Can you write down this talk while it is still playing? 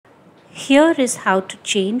Here is how to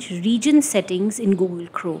change region settings in Google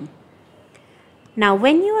Chrome. Now,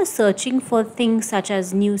 when you are searching for things such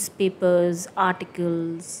as newspapers,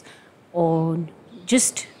 articles, or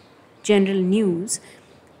just general news,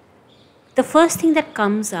 the first thing that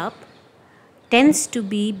comes up tends to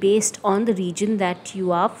be based on the region that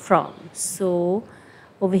you are from. So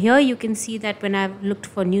over here you can see that when I've looked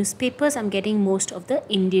for newspapers, I'm getting most of the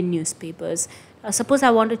Indian newspapers. Suppose I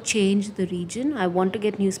want to change the region, I want to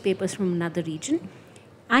get newspapers from another region.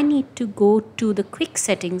 I need to go to the quick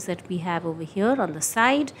settings that we have over here on the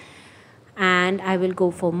side, and I will go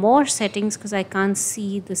for more settings because I can't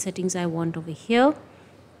see the settings I want over here.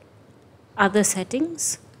 Other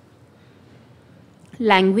settings,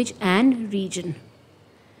 language and region.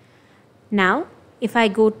 Now if I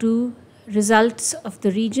go to results of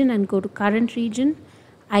the region and go to current region,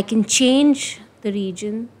 I can change the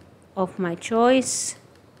region of my choice.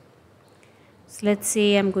 So let's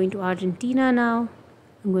say I'm going to Argentina now.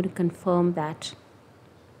 I'm going to confirm that.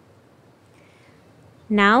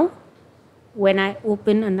 Now when I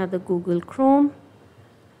open another Google Chrome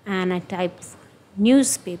and I type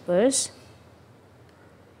newspapers,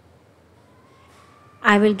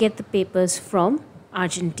 I will get the papers from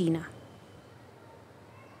Argentina.